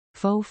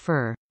Faux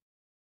Fur.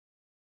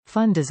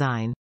 Fun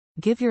design.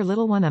 Give your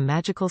little one a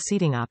magical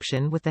seating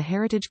option with the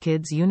Heritage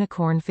Kids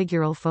Unicorn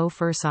Figural Faux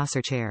Fur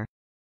Saucer Chair.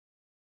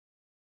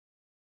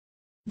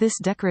 This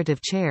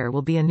decorative chair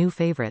will be a new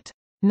favorite.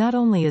 Not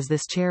only is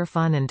this chair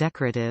fun and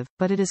decorative,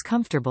 but it is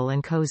comfortable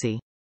and cozy.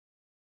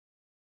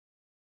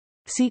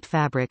 Seat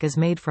fabric is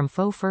made from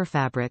faux fur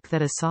fabric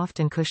that is soft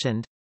and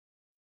cushioned.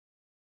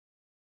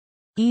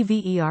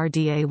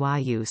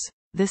 EVERDAY use.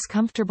 This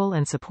comfortable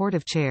and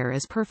supportive chair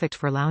is perfect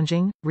for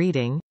lounging,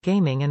 reading,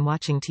 gaming and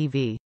watching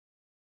TV.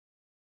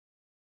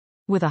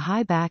 With a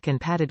high back and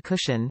padded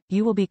cushion,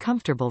 you will be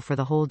comfortable for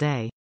the whole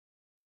day.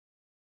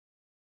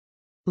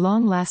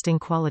 Long-lasting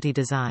quality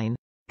design.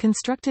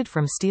 Constructed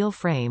from steel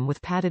frame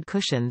with padded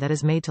cushion that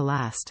is made to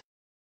last.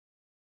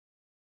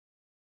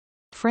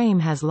 Frame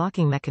has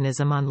locking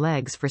mechanism on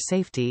legs for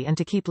safety and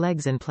to keep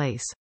legs in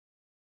place.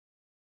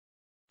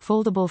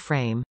 Foldable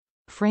frame.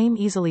 Frame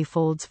easily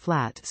folds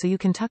flat so you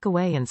can tuck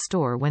away and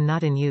store when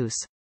not in use.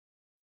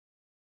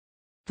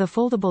 The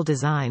foldable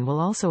design will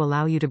also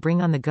allow you to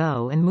bring on the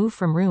go and move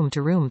from room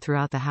to room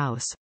throughout the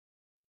house.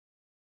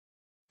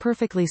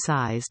 Perfectly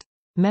sized.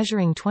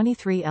 Measuring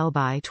 23L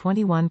by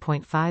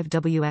 21.5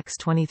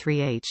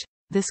 WX23H,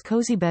 this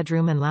cozy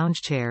bedroom and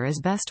lounge chair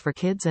is best for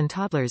kids and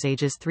toddlers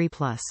ages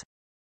 3+.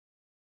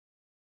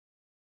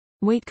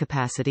 Weight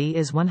capacity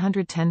is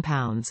 110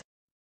 pounds.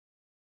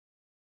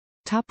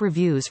 Top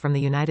reviews from the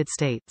United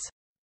States.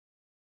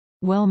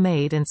 Well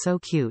made and so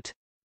cute.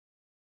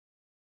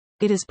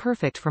 It is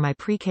perfect for my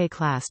pre-K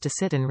class to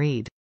sit and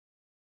read.